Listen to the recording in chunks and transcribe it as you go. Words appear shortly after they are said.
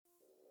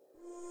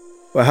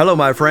Well, hello,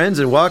 my friends,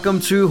 and welcome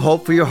to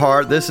Hope for Your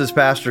Heart. This is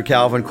Pastor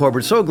Calvin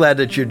Corbett. So glad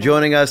that you're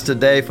joining us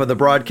today for the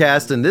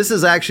broadcast, and this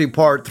is actually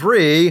part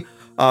 3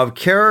 of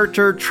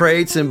character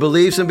traits and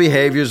beliefs and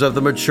behaviors of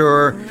the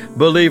mature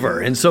believer.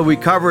 And so we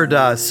covered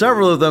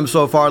several of them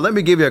so far. Let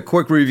me give you a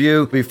quick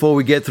review before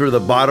we get through the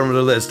bottom of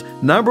the list.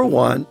 Number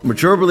 1,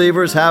 mature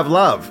believers have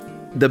love.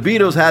 The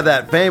Beatles had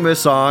that famous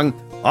song,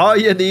 "All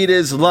You Need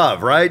Is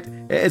Love," right?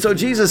 And so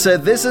Jesus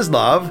said, this is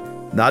love.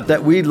 Not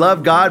that we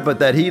loved God, but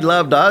that He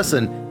loved us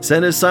and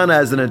sent His Son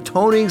as an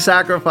atoning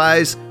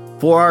sacrifice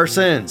for our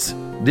sins.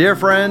 Dear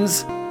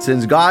friends,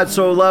 since God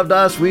so loved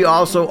us, we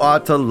also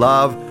ought to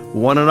love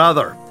one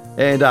another.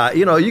 And,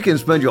 you can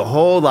spend your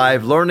whole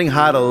life learning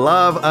how to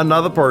love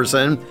another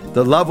person,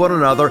 to love one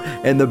another.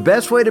 And the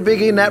best way to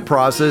begin that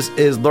process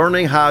is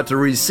learning how to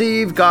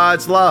receive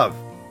God's love.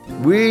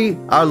 We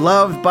are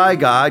loved by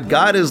God.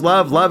 God is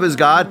love. Love is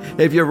God.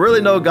 If you really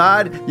know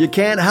God, you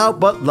can't help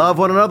but love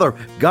one another.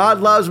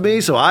 God loves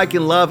me, so I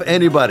can love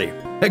anybody.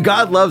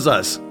 God loves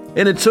us.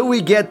 And until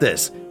we get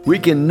this, we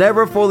can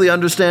never fully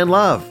understand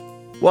love.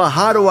 Well,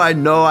 how do I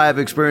know I have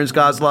experienced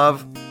God's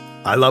love?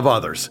 I love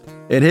others.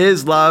 And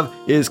His love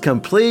is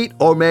complete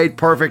or made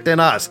perfect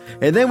in us.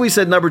 And then we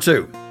said number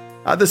 2.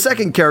 The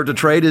second character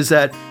trait is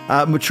that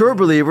mature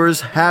believers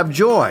have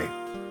joy.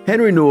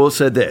 Henry Newell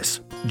said this: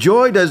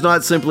 "Joy does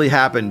not simply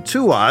happen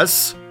to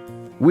us.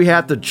 We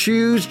have to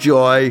choose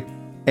joy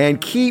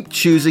and keep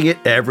choosing it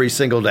every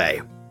single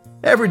day."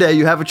 Every day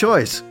you have a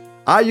choice.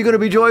 Are you going to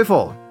be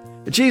joyful?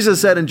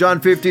 Jesus said in John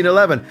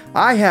 15:11,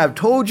 "I have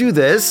told you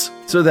this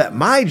so that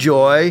my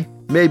joy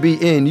may be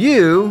in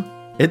you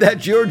and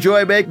that your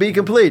joy may be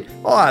complete."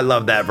 Oh, I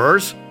love that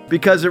verse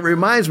because it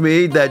reminds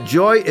me that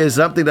joy is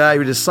something that I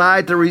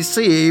decide to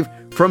receive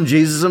from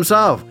Jesus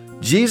Himself.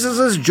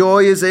 Jesus'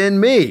 joy is in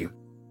me.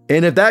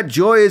 And if that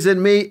joy is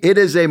in me, it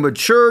is a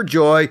mature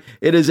joy.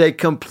 It is a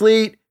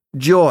complete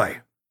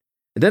joy.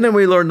 And then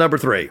we learn number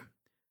 3.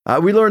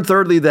 We learn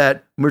thirdly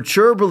that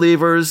mature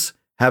believers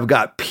have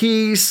got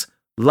peace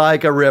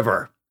like a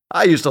river.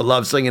 I used to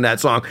love singing that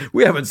song.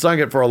 We haven't sung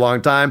it for a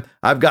long time.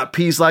 I've got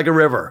peace like a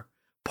river.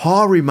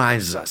 Paul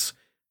reminds us,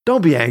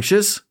 don't be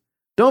anxious.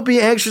 Don't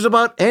be anxious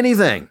about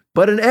anything,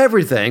 but in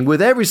everything,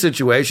 with every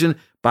situation,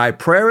 by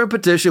prayer and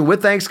petition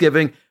with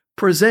thanksgiving,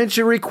 present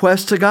your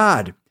request to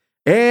God.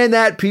 And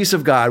that peace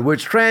of God,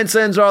 which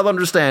transcends all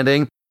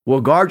understanding,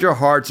 will guard your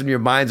hearts and your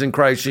minds in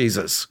Christ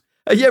Jesus.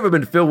 Have you ever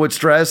been filled with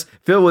stress,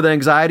 filled with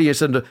anxiety,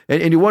 and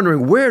you're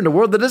wondering, where in the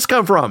world did this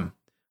come from?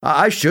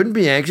 I shouldn't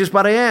be anxious,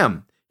 but I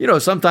am.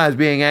 Sometimes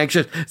being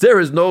anxious, there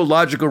is no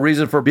logical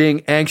reason for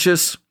being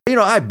anxious.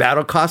 I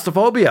battle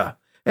claustrophobia.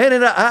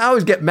 And I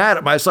always get mad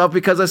at myself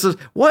because I says,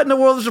 what in the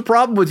world is the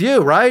problem with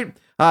you, right?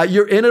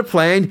 You're in a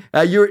plane,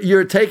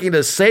 you're taking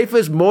the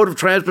safest mode of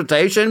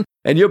transportation,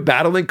 and you're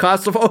battling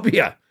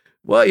claustrophobia.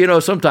 Well,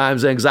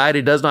 sometimes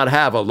anxiety does not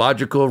have a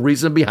logical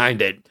reason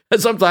behind it.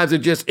 And sometimes it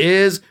just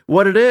is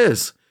what it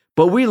is.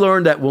 But we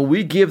learn that when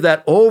we give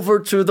that over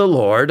to the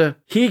Lord,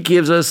 He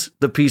gives us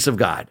the peace of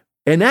God.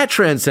 And that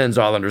transcends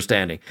all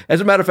understanding.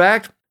 As a matter of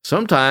fact,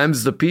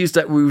 sometimes the peace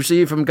that we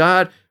receive from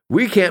God,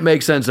 we can't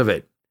make sense of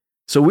it.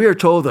 So we are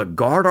told to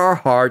guard our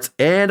hearts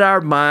and our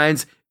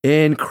minds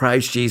in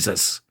Christ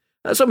Jesus.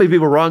 Now, so many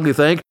people wrongly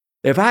think,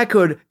 if I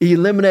could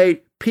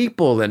eliminate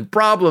people and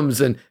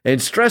problems and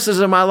stresses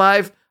in my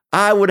life,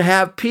 I would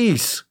have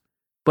peace.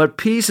 But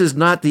peace is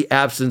not the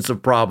absence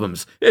of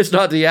problems. It's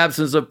not the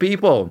absence of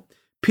people.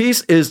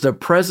 Peace is the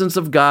presence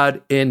of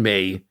God in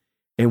me.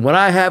 And when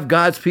I have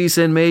God's peace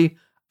in me,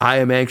 I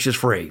am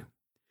anxious-free.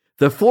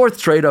 The fourth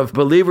trait of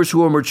believers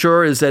who are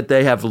mature is that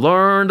they have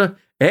learned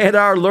and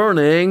are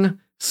learning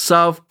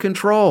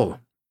self-control.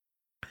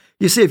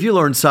 You see, if you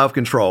learn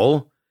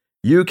self-control,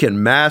 you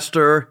can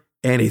master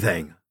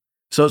anything.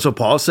 So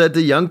Paul said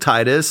to young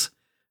Titus,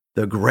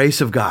 the grace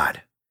of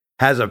God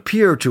has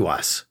appeared to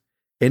us,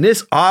 and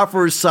this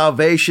offers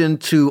salvation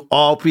to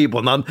all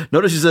people. Now,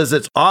 notice he says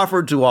it's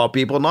offered to all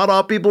people. Not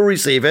all people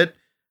receive it,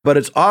 but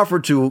it's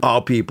offered to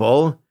all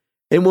people.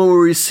 And when we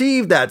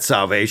receive that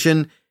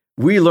salvation,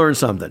 we learn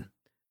something.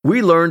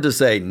 We learn to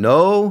say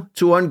no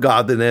to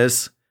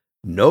ungodliness,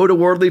 no to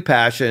worldly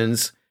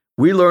passions.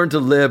 We learn to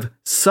live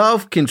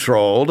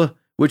self-controlled,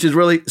 which is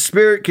really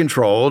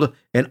spirit-controlled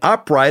and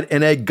upright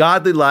in a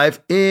godly life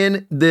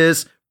in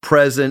this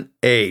present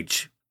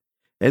age.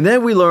 And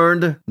then we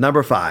learned,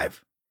 number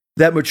 5,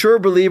 that mature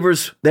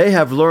believers, they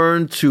have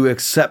learned to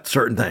accept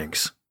certain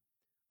things.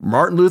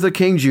 Martin Luther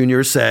King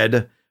Jr.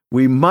 said,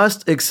 we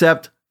must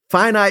accept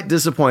finite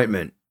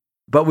disappointment,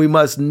 but we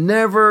must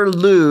never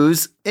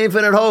lose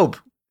infinite hope.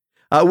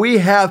 We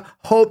have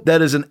hope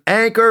that is an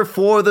anchor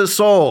for the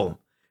soul,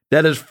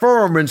 that is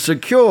firm and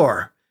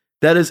secure,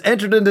 that has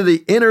entered into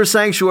the inner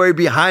sanctuary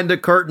behind the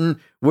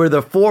curtain where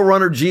the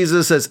forerunner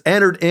Jesus has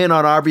entered in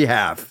on our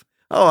behalf.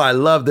 Oh, I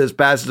love this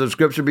passage of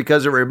Scripture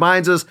because it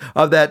reminds us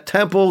of that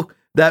temple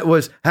that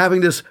was having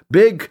this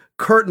big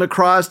curtain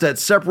across that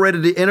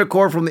separated the inner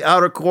court from the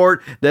outer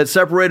court, that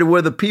separated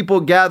where the people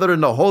gathered in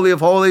the Holy of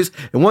Holies.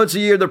 And once a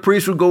year, the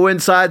priest would go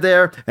inside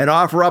there and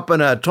offer up an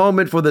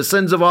atonement for the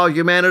sins of all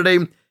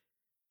humanity.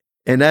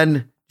 And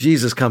then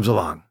Jesus comes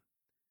along.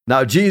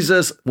 Now,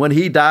 Jesus, when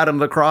he died on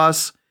the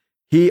cross,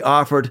 he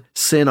offered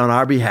sin on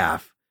our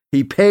behalf.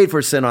 He paid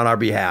for sin on our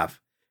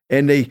behalf.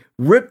 And they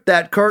ripped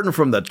that curtain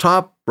from the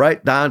top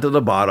right down to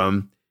the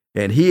bottom.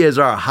 And he is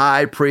our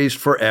high priest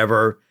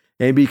forever.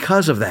 And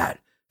because of that,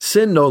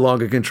 sin no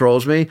longer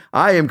controls me.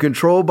 I am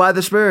controlled by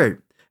the Spirit.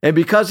 And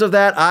because of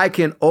that, I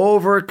can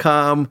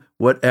overcome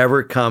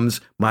whatever comes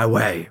my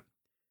way.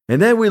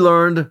 And then we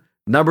learned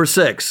number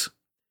 6,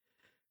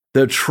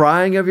 the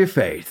trying of your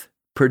faith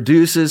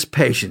produces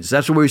patience.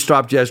 That's where we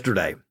stopped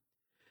yesterday.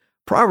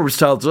 Proverbs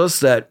tells us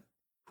that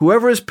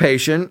whoever is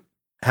patient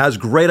has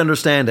great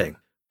understanding,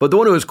 but the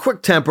one who is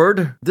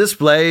quick-tempered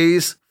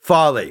displays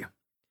folly.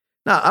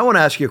 Now, I want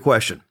to ask you a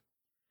question.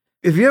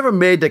 Have you ever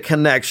made the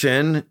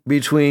connection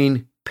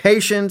between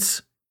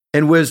patience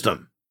and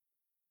wisdom?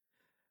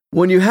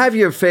 When you have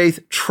your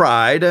faith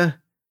tried,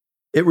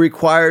 it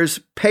requires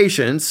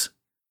patience,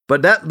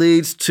 but that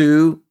leads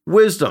to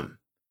wisdom.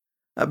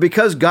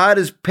 Because God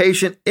is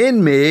patient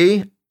in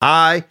me,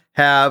 I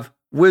have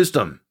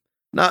wisdom.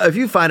 Now, if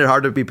you find it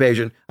hard to be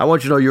patient, I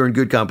want you to know you're in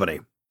good company.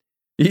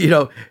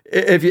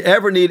 If you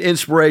ever need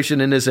inspiration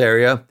in this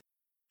area,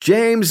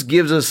 James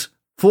gives us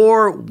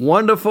 4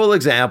 wonderful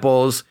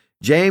examples,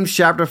 James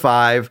chapter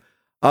 5,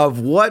 of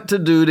what to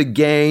do to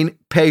gain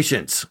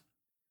patience.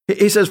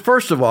 He says,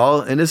 first of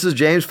all, and this is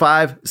James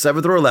 5,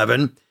 7 through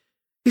 11,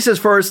 he says,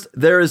 first,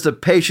 there is the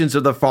patience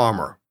of the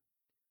farmer.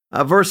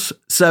 Verse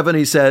 7,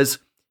 he says,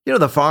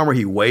 the farmer,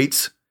 he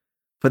waits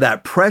for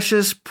that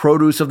precious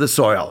produce of the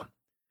soil,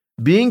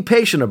 being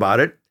patient about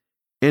it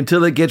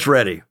until it gets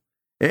ready,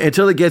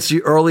 until it gets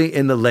you early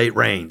in the late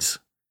rains.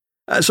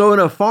 So in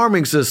a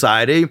farming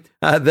society,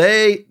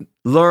 they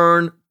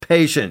learn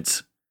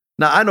patience.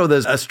 Now, I know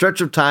there's a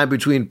stretch of time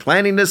between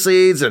planting the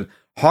seeds and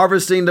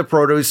harvesting the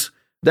produce.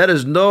 That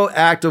is no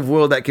act of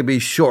will that can be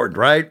shortened,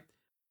 right?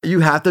 You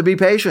have to be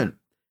patient.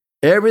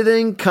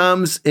 Everything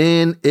comes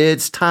in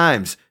its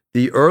times.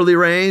 The early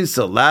rains,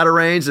 the latter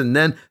rains, and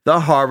then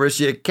the harvest.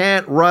 You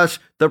can't rush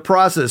the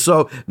process.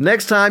 So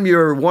next time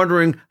you're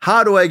wondering,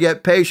 how do I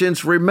get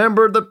patience?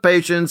 Remember the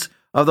patience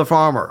of the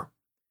farmer.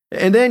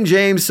 And then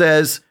James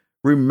says,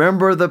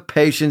 remember the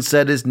patience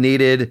that is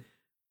needed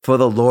for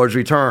the Lord's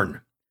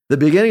return. The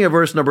beginning of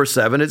verse number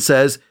 7, it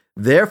says,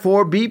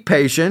 therefore be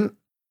patient.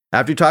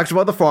 After he talks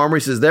about the farmer,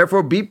 he says,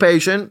 therefore be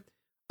patient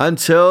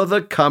until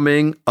the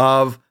coming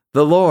of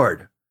the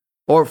Lord,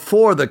 or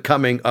for the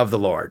coming of the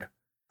Lord.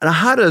 And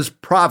how does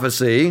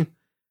prophecy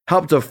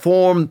help to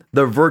form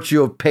the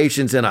virtue of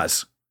patience in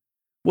us?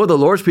 Well, the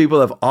Lord's people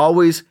have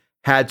always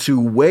had to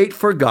wait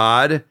for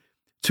God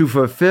to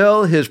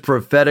fulfill his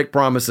prophetic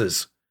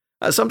promises.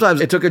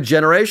 Sometimes it took a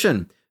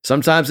generation.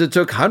 Sometimes it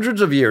took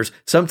hundreds of years.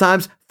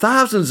 Sometimes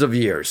thousands of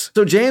years.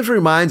 So James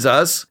reminds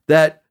us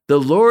that the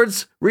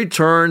Lord's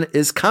return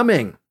is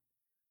coming,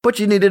 but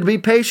you needed to be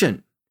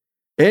patient.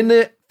 In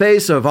the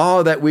face of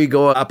all that we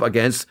go up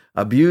against,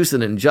 abuse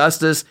and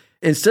injustice,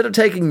 instead of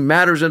taking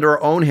matters into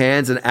our own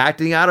hands and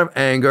acting out of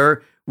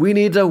anger, we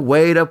need to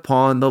wait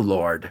upon the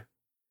Lord.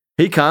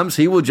 He comes,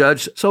 he will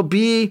judge, so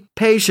be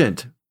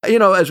patient.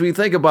 As we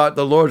think about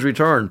the Lord's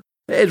return,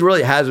 it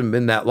really hasn't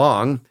been that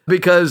long,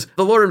 because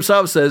the Lord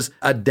himself says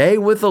a day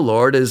with the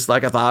Lord is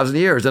like 1,000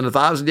 years, and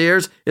 1,000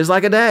 years is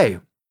like a day.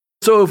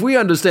 So if we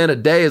understand a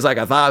day is like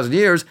 1,000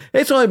 years,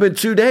 it's only been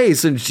 2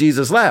 days since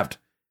Jesus left,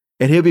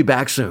 and he'll be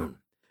back soon.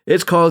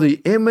 It's called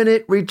the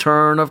imminent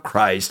return of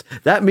Christ.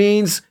 That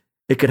means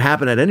it could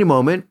happen at any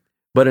moment,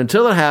 but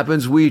until it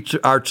happens, we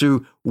are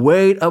to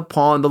wait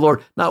upon the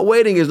Lord. Now,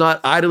 waiting is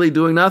not idly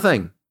doing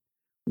nothing.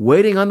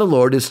 Waiting on the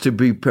Lord is to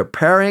be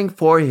preparing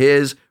for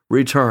his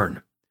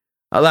return.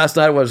 Last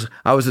night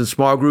I was in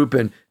small group,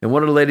 and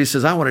one of the ladies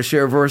says, I want to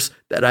share a verse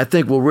that I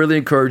think will really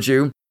encourage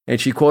you. And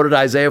she quoted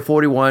Isaiah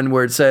 41,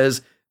 where it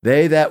says,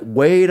 they that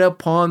wait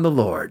upon the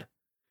Lord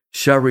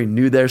shall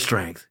renew their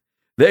strength.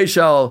 They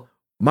shall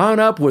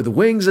mount up with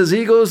wings as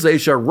eagles. They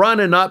shall run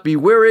and not be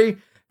weary.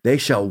 They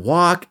shall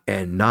walk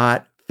and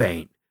not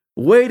faint.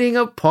 Waiting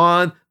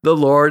upon the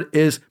Lord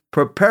is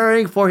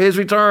preparing for his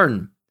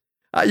return.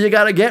 You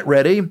got to get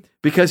ready,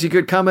 because he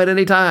could come at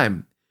any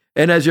time.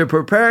 And as you're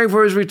preparing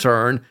for his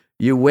return,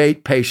 you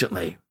wait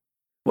patiently.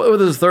 Well,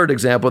 there's a third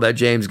example that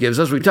James gives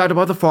us. We talked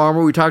about the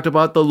farmer. We talked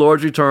about the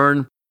Lord's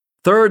return.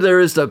 Third, there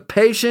is the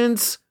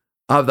patience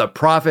of the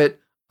prophet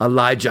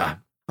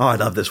Elijah. Oh, I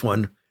love this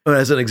one.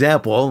 As an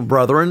example,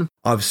 brethren,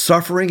 of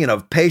suffering and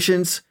of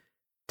patience,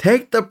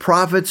 take the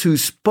prophets who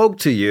spoke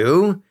to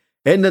you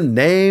in the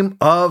name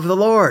of the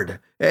Lord.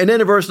 And then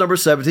in verse number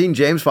 17,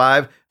 James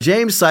 5,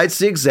 James cites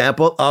the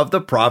example of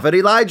the prophet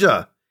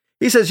Elijah.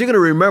 He says, you're going to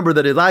remember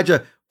that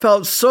Elijah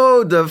felt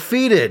so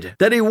defeated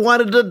that he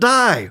wanted to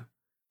die.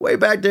 Way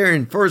back there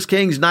in 1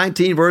 Kings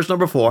 19, verse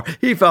number 4,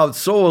 he felt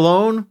so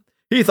alone.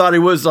 He thought he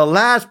was the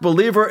last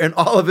believer in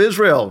all of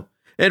Israel.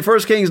 In 1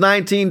 Kings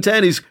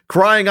 19:10, he's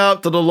crying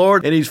out to the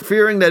Lord, and he's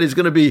fearing that he's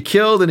going to be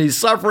killed, and he's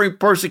suffering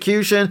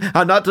persecution,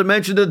 not to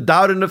mention the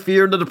doubt and the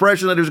fear and the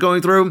depression that he was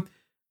going through.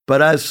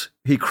 But as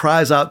he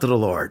cries out to the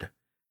Lord,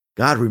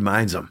 God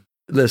reminds him,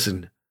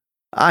 listen,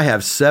 I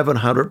have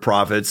 700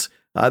 prophets.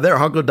 They're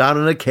hunkered down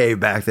in a cave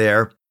back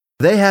there.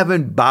 They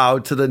haven't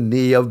bowed to the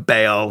knee of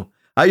Baal.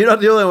 You're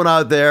not the only one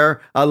out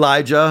there,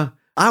 Elijah.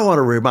 I want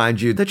to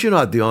remind you that you're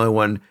not the only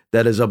one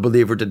that is a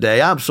believer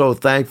today. I'm so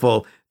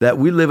thankful that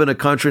we live in a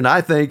country, and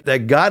I think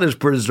that God is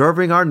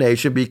preserving our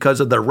nation because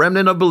of the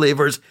remnant of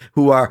believers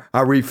who are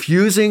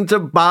refusing to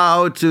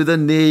bow to the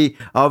knee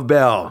of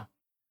Baal.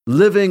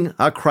 Living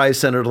a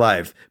Christ-centered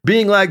life,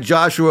 being like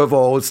Joshua of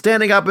old,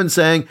 standing up and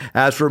saying,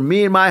 as for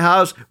me and my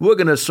house, we're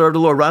going to serve the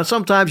Lord. Now,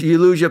 sometimes you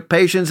lose your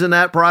patience in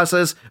that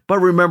process, but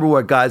remember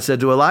what God said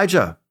to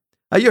Elijah.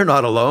 You're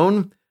not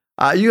alone.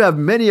 You have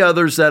many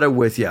others that are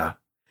with you.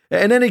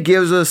 And then he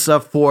gives us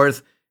a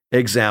fourth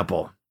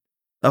example.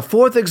 A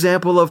fourth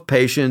example of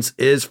patience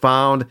is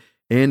found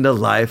in the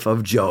life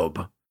of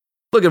Job.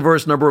 Look at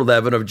verse number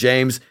 11 of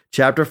James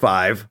chapter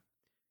 5.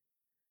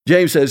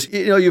 James says,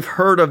 you've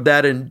heard of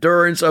that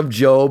endurance of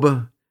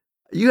Job.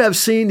 You have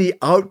seen the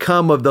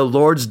outcome of the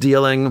Lord's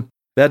dealing,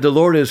 that the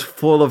Lord is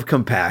full of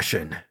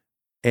compassion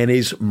and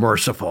he's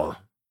merciful.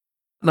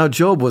 Now,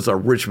 Job was a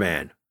rich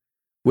man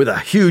with a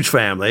huge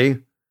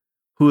family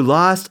who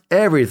lost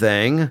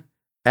everything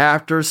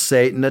after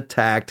Satan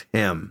attacked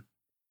him.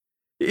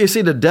 You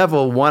see, the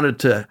devil wanted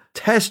to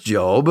test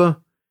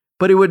Job,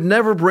 but he would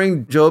never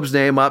bring Job's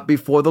name up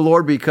before the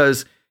Lord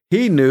because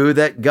he knew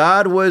that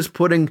God was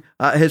putting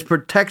his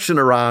protection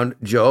around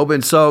Job.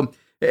 And so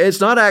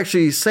it's not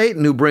actually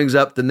Satan who brings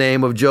up the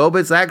name of Job.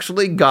 It's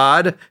actually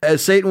God.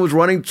 As Satan was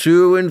running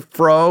to and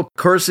fro,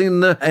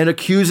 cursing and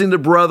accusing the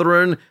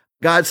brethren,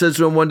 God says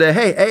to him one day,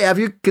 hey, have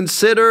you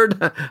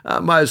considered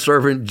my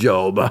servant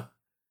Job?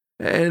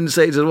 And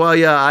Satan says, well,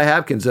 yeah, I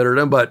have considered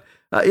him, but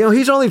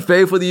he's only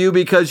faithful to you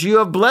because you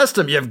have blessed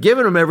him. You've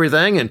given him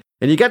everything, and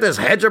you got this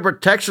hedge of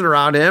protection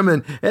around him,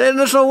 and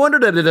it's no wonder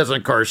that it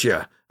doesn't curse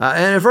you.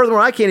 And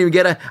furthermore, I can't even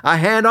get a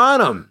hand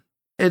on him.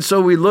 And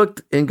so we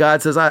looked, and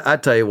God says, I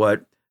tell you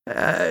what,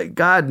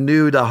 God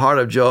knew the heart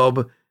of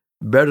Job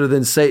better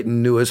than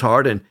Satan knew his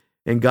heart,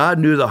 and God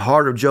knew the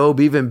heart of Job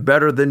even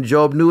better than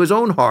Job knew his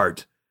own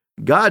heart.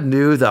 God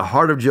knew the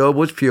heart of Job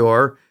was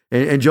pure,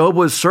 and Job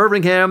was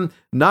serving him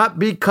not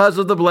because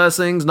of the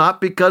blessings,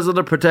 not because of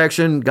the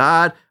protection.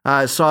 God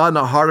saw in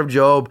the heart of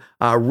Job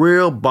a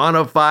real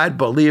bona fide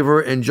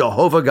believer in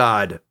Jehovah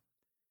God.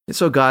 And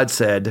so God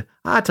said,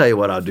 I'll tell you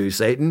what I'll do,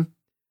 Satan.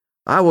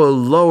 I will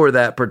lower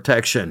that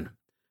protection,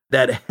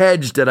 that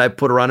hedge that I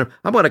put around him.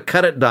 I'm going to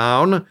cut it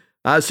down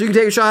so you can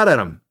take a shot at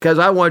him because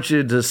I want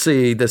you to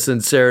see the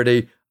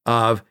sincerity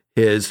of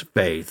his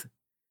faith.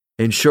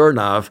 And sure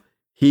enough,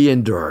 he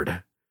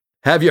endured.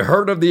 Have you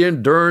heard of the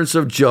endurance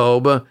of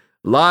Job?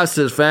 Lost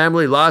his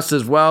family, lost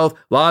his wealth,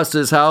 lost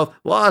his health,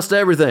 lost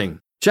everything.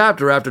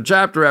 Chapter after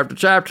chapter after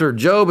chapter,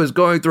 Job is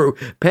going through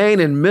pain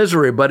and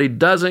misery, but he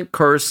doesn't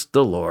curse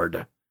the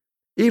Lord.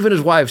 Even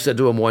his wife said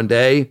to him one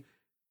day,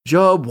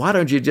 Job, why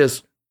don't you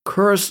just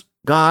curse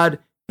God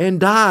and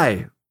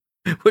die?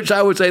 Which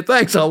I would say,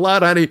 thanks a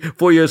lot, honey,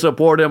 for your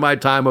support in my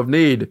time of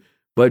need.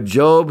 But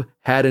Job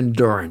had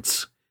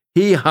endurance.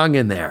 He hung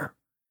in there.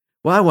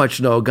 Well, I want you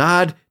to know,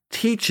 God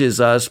teaches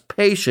us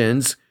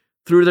patience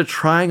through the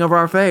trying of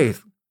our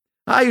faith.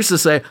 I used to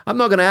say, I'm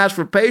not going to ask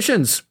for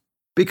patience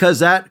because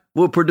that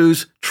will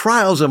produce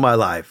trials in my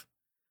life.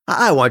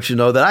 I want you to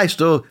know that I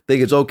still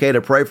think it's okay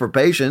to pray for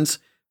patience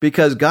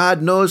because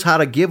God knows how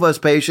to give us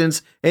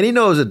patience, and he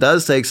knows it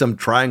does take some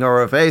trying of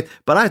our faith,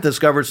 but I've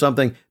discovered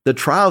something. The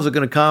trials are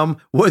going to come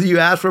whether you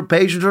ask for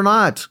patience or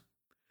not.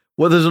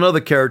 Well, there's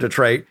another character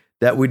trait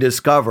that we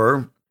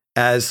discover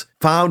as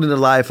found in the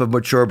life of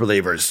mature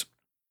believers,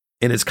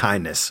 and it's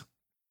kindness.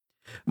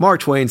 Mark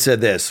Twain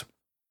said this,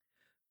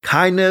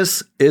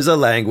 kindness is a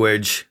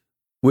language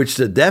which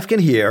the deaf can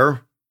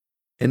hear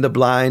and the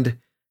blind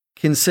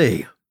can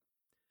see.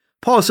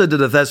 Paul said to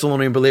the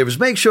Thessalonian believers,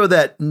 make sure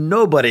that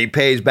nobody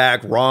pays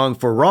back wrong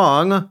for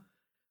wrong,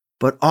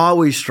 but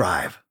always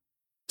strive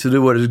to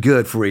do what is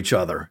good for each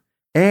other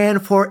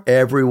and for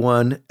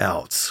everyone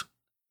else.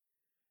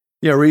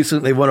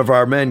 Recently one of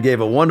our men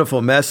gave a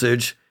wonderful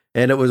message,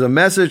 and it was a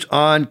message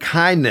on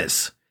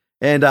kindness.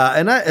 And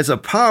that is a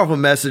powerful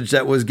message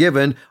that was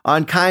given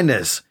on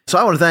kindness. So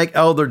I want to thank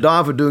Elder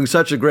Don for doing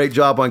such a great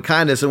job on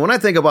kindness. And when I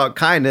think about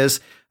kindness,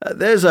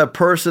 there's a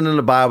person in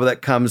the Bible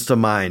that comes to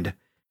mind.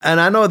 And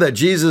I know that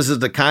Jesus is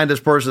the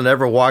kindest person that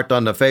ever walked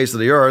on the face of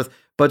the earth.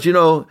 But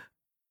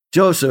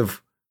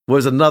Joseph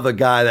was another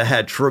guy that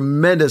had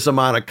tremendous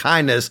amount of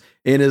kindness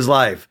in his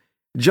life.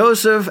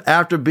 Joseph,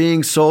 after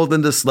being sold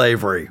into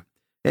slavery,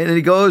 and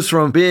he goes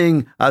from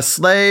being a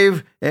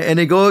slave, and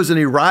he goes and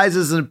he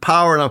rises in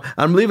power. And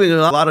I'm leaving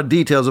a lot of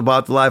details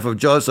about the life of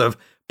Joseph,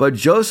 but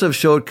Joseph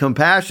showed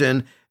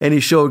compassion and he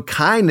showed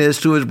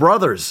kindness to his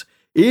brothers,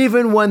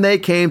 even when they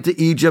came to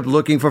Egypt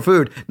looking for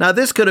food. Now,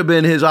 this could have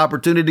been his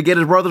opportunity to get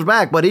his brothers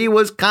back, but he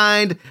was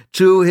kind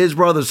to his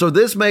brothers. So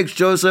this makes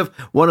Joseph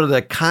one of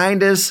the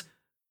kindest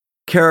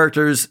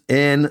characters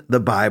in the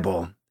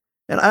Bible.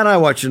 And I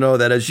want you to know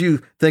that as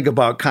you think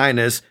about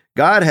kindness,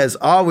 God has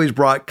always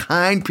brought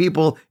kind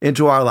people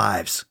into our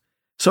lives.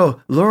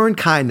 So learn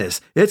kindness.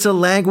 It's a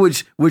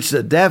language which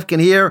the deaf can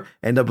hear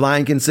and the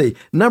blind can see.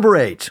 Number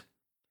 8,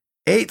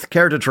 eighth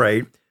character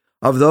trait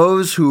of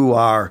those who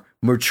are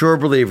mature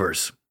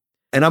believers.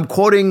 And I'm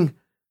quoting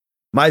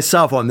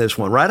myself on this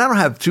one, right? I don't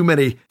have too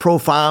many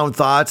profound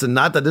thoughts, and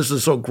not that this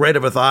is so great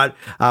of a thought,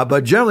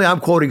 but generally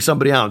I'm quoting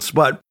somebody else.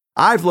 But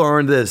I've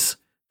learned this,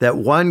 that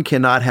one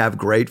cannot have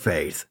great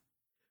faith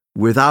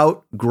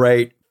without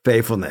great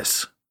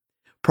faithfulness.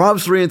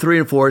 Proverbs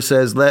 3:3-4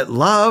 says, let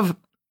love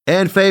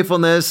and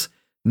faithfulness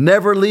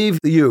never leave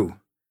you.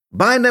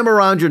 Bind them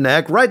around your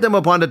neck, write them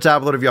upon the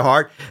tablet of your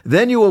heart.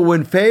 Then you will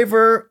win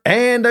favor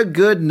and a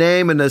good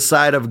name in the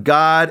sight of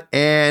God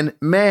and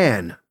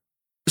man.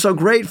 So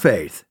great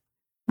faith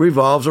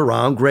revolves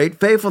around great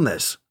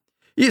faithfulness.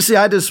 You see,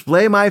 I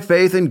display my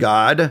faith in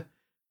God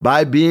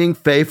by being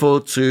faithful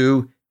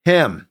to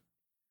Him.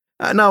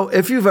 Now,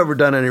 if you've ever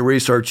done any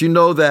research, you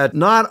know that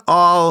not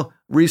all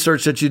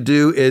research that you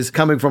do is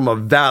coming from a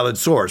valid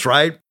source,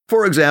 right?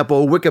 For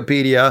example,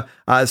 Wikipedia,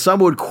 some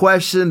would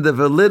question the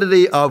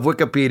validity of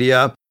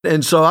Wikipedia.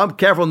 And so I'm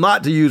careful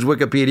not to use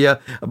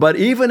Wikipedia. But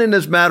even in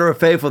this matter of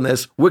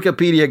faithfulness,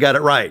 Wikipedia got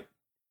it right.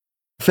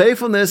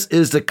 Faithfulness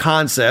is the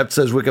concept,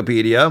 says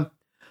Wikipedia,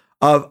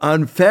 of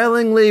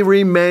unfailingly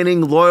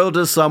remaining loyal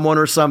to someone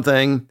or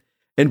something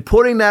and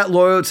putting that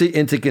loyalty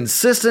into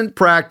consistent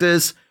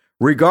practice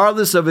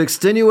regardless of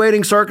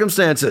extenuating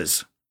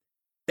circumstances.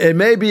 It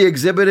may be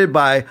exhibited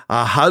by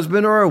a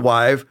husband or a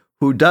wife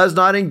who does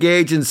not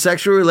engage in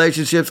sexual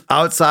relationships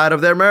outside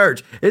of their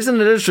marriage.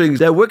 Isn't it interesting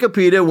that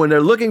Wikipedia, when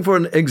they're looking for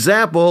an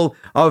example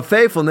of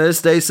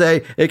faithfulness, they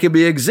say it can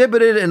be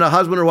exhibited in a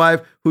husband or wife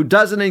who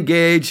doesn't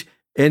engage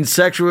in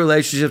sexual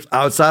relationships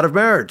outside of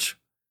marriage?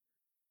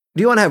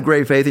 Do you want to have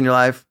great faith in your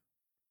life?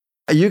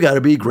 You got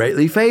to be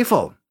greatly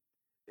faithful.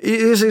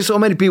 You see, so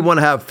many people want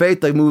to have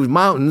faith that moves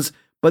mountains,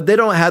 but they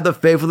don't have the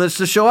faithfulness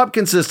to show up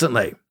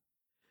consistently.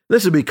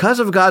 Listen, because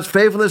of God's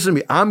faithfulness in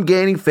me, I'm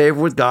gaining favor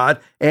with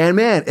God and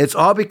man. It's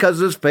all because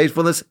of His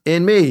faithfulness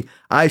in me.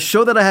 I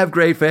show that I have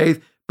great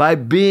faith by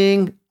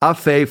being a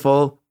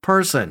faithful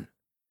person.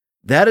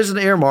 That is an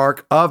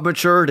earmark of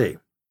maturity.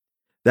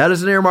 That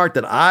is an earmark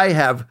that I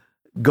have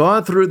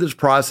gone through this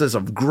process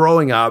of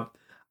growing up.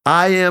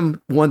 I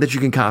am one that you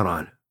can count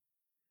on.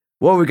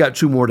 Well, we got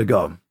 2 more to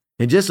go.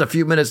 And just a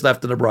few minutes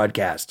left in the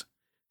broadcast.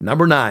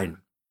 Number 9,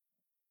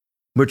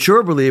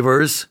 mature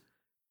believers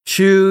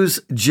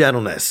choose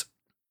gentleness.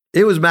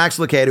 It was Max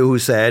Lucado who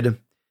said,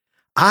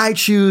 I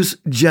choose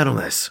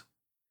gentleness.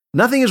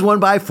 Nothing is won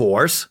by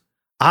force.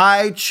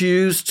 I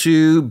choose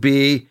to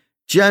be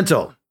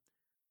gentle.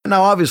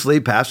 Now,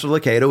 obviously, Pastor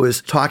Lucado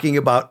is talking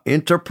about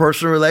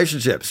interpersonal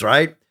relationships,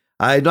 right?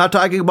 I'm not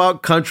talking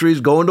about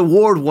countries going to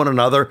war with one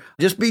another.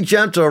 Just be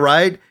gentle,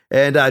 right?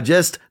 And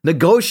just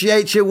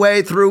negotiate your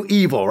way through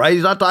evil, right?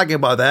 He's not talking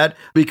about that.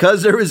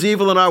 Because there is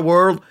evil in our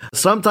world,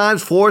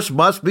 sometimes force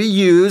must be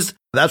used.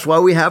 That's why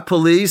we have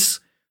police.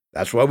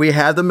 That's why we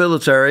have the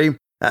military.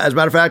 As a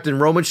matter of fact, in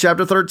Romans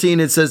chapter 13,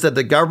 it says that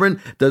the government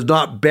does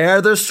not bear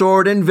the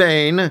sword in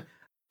vain.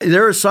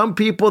 There are some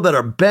people that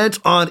are bent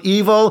on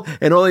evil,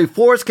 and only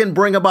force can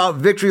bring about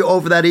victory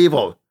over that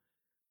evil.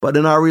 But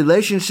in our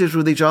relationships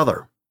with each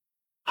other,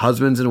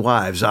 husbands and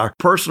wives, our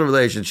personal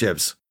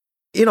relationships,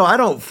 I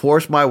don't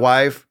force my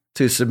wife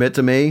to submit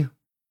to me.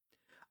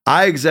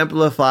 I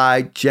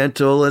exemplify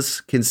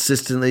gentleness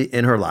consistently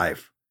in her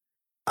life.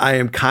 I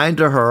am kind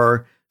to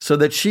her so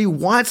that she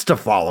wants to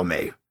follow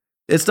me.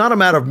 It's not a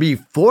matter of me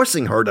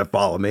forcing her to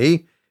follow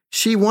me.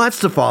 She wants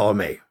to follow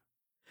me.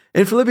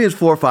 In Philippians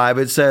 4:5,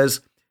 it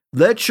says,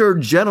 let your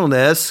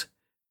gentleness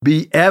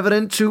be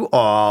evident to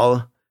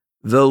all.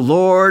 The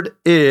Lord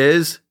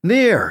is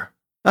near.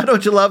 Now,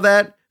 don't you love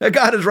that?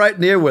 God is right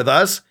near with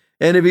us.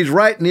 And if He's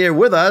right near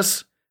with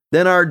us,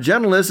 then our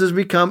gentleness has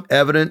become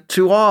evident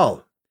to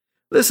all.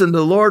 Listen,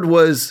 the Lord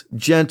was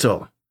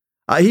gentle.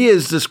 He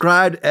is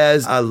described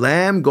as a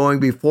lamb going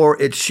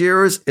before its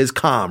shearers is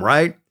calm,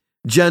 right?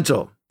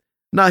 Gentle.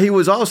 Now, He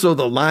was also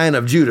the Lion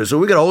of Judah, so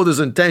we got to hold this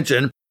in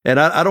tension. And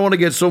I don't want to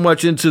get so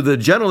much into the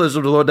gentleness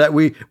of the Lord that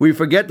we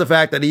forget the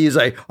fact that He is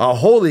a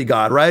holy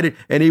God, right?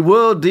 And He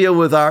will deal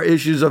with our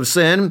issues of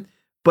sin,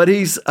 but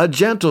He's a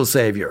gentle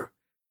Savior.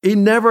 He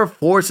never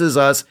forces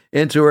us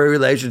into a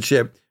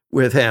relationship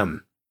with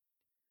Him.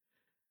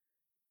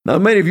 Now,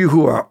 many of you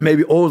who are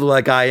maybe older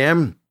like I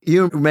am,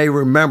 you may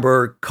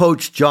remember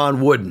Coach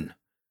John Wooden.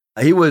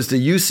 He was the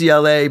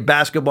UCLA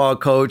basketball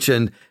coach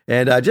and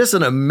just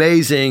an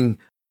amazing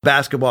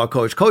basketball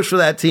coach for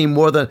that team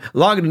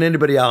longer than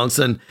anybody else.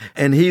 And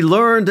he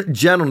learned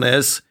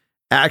gentleness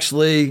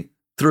actually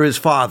through his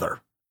father.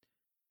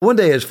 One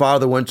day, his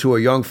father went to a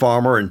young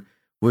farmer and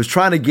was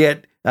trying to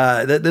get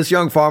this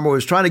young farmer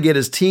was trying to get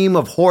his team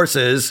of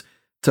horses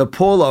to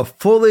pull a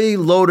fully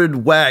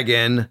loaded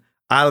wagon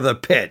out of the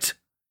pit.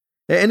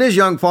 And this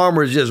young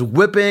farmer is just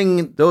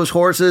whipping those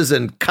horses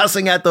and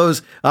cussing at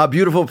those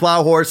beautiful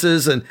plow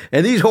horses. And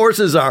these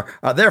horses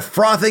they're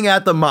frothing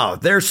at the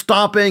mouth. They're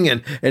stomping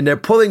and they're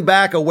pulling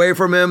back away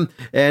from him.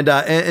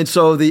 And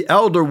so the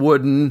elder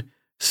Wooden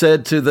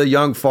said to the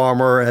young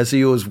farmer as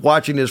he was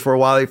watching this for a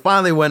while, he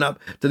finally went up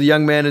to the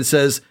young man and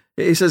says,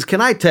 can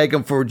I take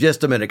him for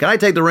just a minute? Can I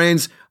take the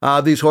reins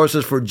of these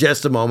horses for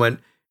just a moment?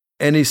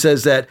 And he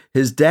says that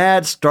his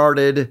dad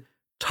started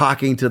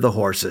talking to the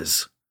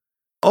horses,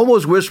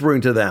 almost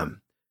whispering to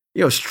them,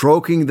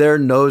 stroking their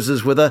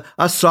noses with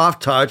a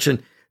soft touch.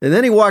 And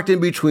then he walked in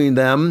between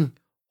them,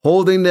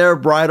 holding their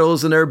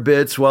bridles and their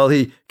bits while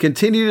he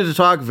continued to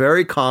talk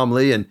very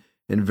calmly and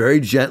very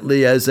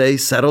gently as they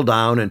settled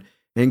down.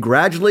 And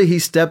gradually he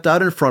stepped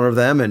out in front of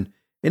them and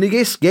he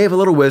just gave a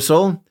little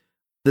whistle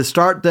to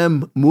start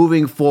them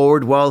moving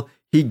forward while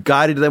he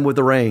guided them with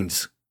the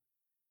reins.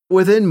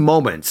 Within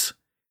moments,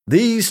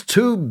 these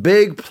two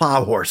big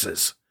plow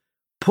horses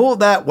pulled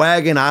that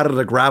wagon out of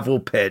the gravel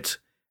pit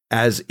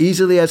as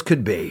easily as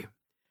could be,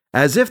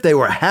 as if they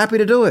were happy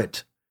to do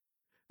it.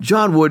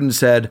 John Wooden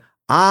said,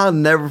 "I'll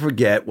never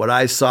forget what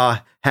I saw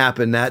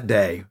happen that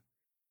day.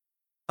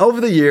 Over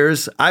the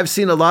years, I've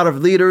seen a lot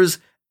of leaders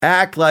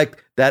act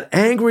like that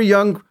angry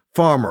young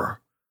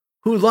farmer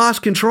who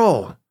lost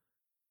control.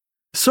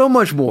 So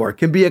much more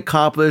can be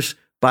accomplished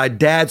by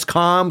Dad's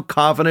calm,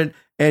 confident,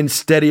 and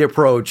steady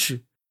approach."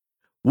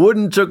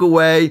 Wooden took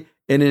away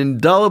an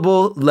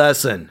indelible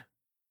lesson.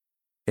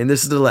 And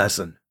this is the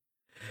lesson.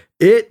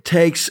 It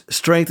takes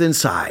strength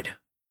inside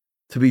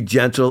to be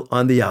gentle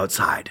on the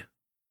outside.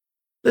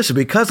 Listen,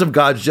 because of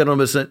God's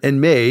gentleness in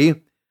me,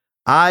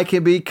 I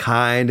can be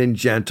kind and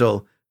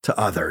gentle to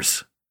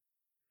others.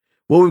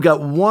 Well, we've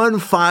got one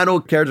final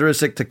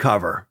characteristic to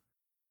cover: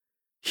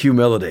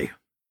 humility.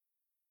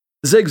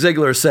 Zig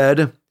Ziglar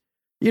said,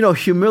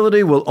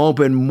 humility will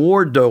open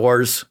more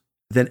doors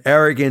than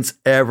arrogance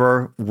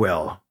ever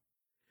will.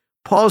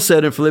 Paul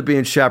said in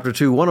Philippians chapter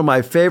 2, one of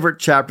my favorite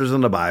chapters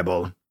in the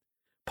Bible,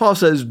 Paul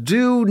says,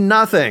 "Do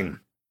nothing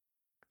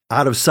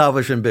out of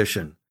selfish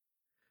ambition.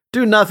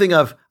 Do nothing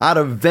out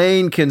of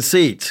vain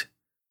conceit.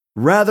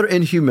 Rather,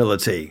 in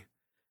humility,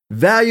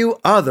 value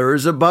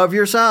others above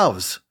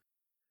yourselves,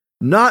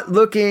 not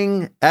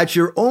looking at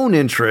your own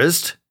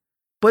interest,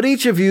 but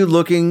each of you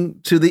looking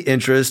to the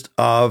interest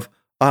of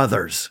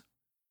others."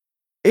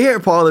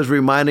 Here, Paul is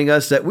reminding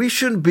us that we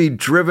shouldn't be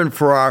driven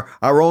for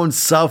our own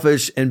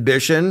selfish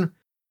ambition.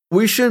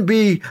 We shouldn't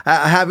be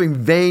having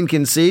vain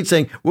conceit,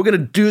 saying we're going to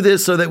do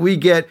this so that we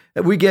get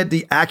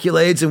the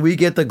accolades and we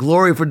get the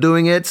glory for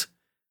doing it.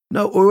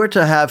 No, we're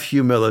to have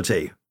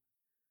humility.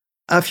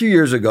 A few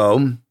years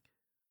ago,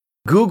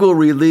 Google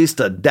released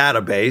a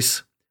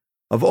database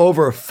of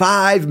over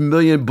 5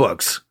 million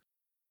books.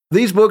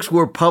 These books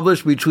were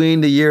published between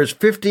the years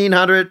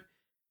 1500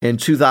 and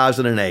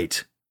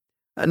 2008.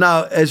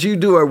 Now, as you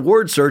do a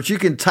word search, you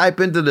can type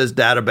into this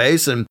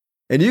database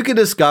and you can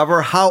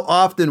discover how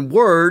often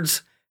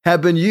words have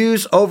been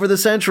used over the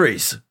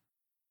centuries.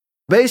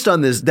 Based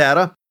on this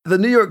data, the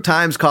New York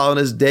Times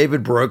columnist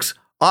David Brooks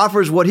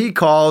offers what he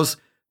calls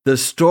the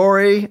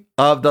story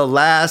of the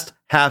last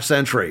half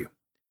century.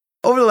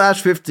 Over the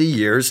last 50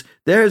 years,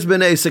 there has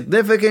been a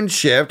significant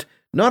shift,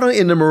 not only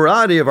in the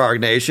morality of our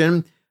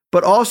nation,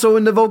 but also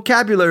in the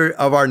vocabulary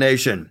of our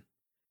nation.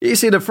 You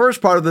see, the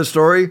first part of the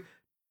story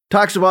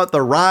talks about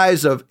the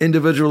rise of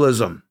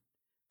individualism.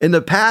 In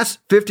the past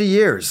 50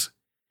 years,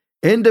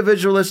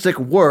 individualistic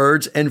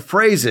words and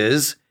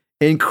phrases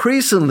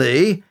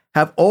increasingly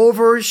have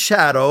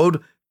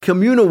overshadowed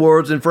communal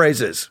words and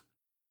phrases.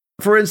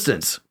 For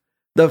instance,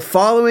 the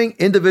following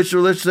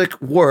individualistic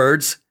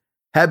words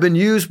have been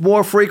used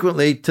more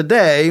frequently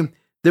today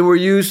than were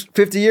used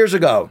 50 years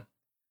ago.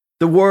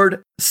 The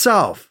word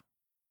self,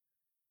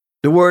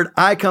 the word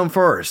I come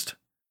first,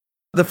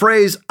 the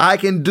phrase I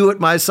can do it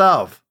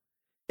myself.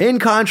 In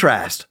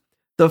contrast,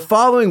 the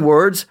following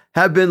words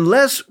have been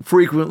less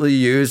frequently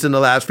used in the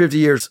last 50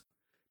 years: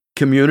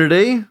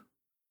 community,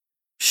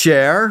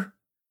 share,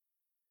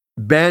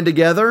 band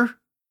together,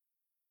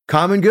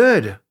 common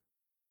good.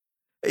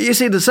 You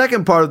see, the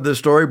second part of the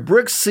story,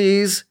 Brooks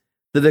sees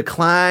the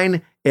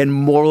decline in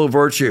moral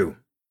virtue.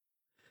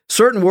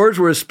 Certain words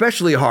were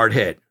especially hard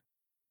hit,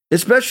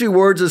 especially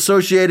words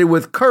associated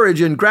with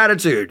courage and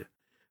gratitude.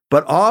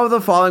 But all of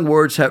the following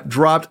words have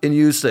dropped in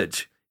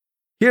usage.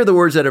 Here are the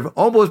words that have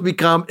almost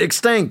become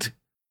extinct: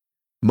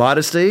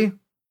 modesty,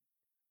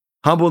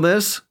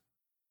 humbleness,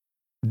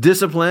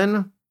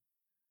 discipline,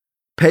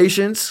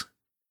 patience,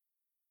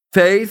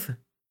 faith,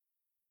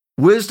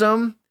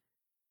 wisdom,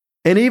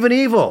 and even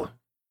evil.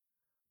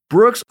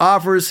 Brooks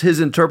offers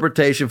his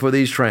interpretation for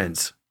these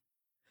trends.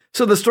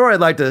 So the story I'd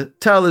like to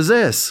tell is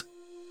this.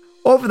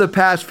 Over the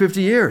past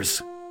 50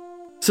 years,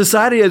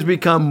 society has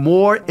become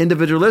more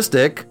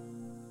individualistic.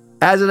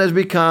 As it has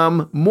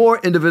become more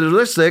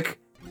individualistic,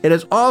 it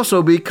has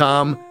also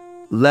become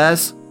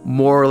less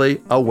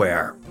morally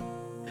aware,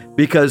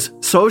 because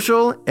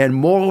social and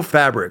moral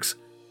fabrics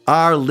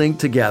are linked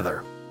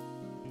together.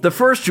 The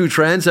first two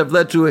trends have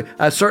led to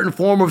a certain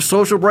form of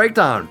social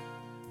breakdown,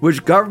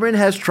 which government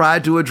has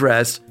tried to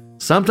address,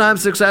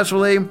 sometimes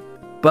successfully,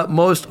 but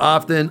most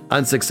often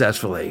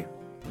unsuccessfully.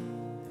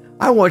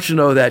 I want you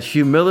to know that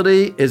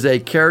humility is a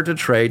character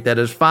trait that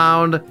is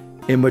found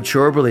in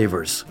mature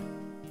believers.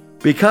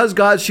 Because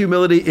God's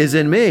humility is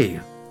in me,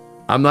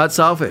 I'm not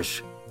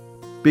selfish.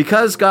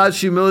 Because God's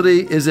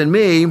humility is in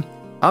me,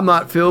 I'm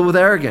not filled with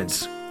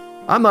arrogance.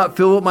 I'm not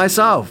filled with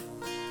myself.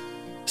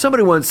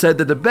 Somebody once said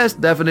that the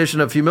best definition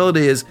of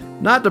humility is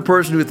not the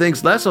person who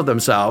thinks less of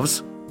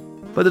themselves,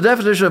 but the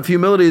definition of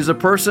humility is a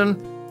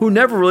person who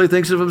never really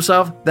thinks of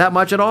himself that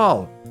much at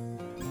all.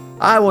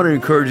 I want to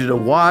encourage you to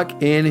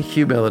walk in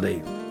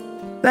humility.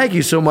 Thank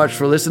you so much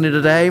for listening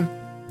today.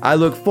 I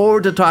look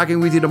forward to talking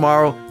with you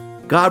tomorrow.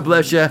 God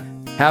bless you.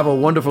 Have a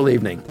wonderful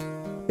evening.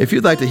 If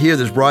you'd like to hear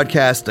this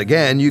broadcast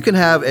again, you can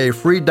have a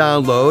free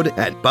download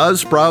at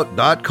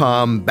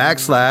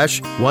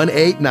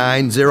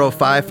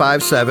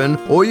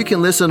buzzsprout.com/1890557, or you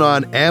can listen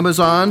on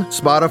Amazon,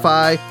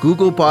 Spotify,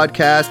 Google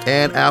Podcast,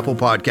 and Apple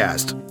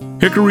Podcast.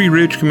 Hickory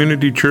Ridge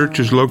Community Church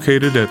is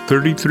located at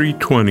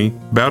 3320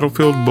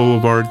 Battlefield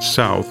Boulevard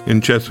South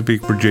in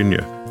Chesapeake,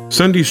 Virginia.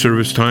 Sunday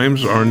service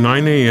times are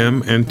 9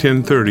 a.m. and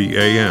 10:30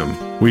 a.m.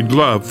 We'd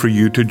love for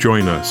you to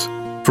join us.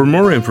 For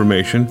more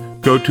information,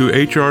 go to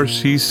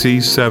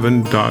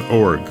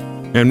hrcc7.org.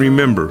 And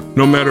remember,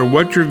 no matter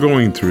what you're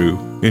going through,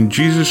 in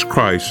Jesus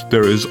Christ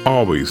there is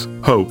always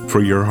hope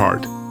for your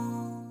heart.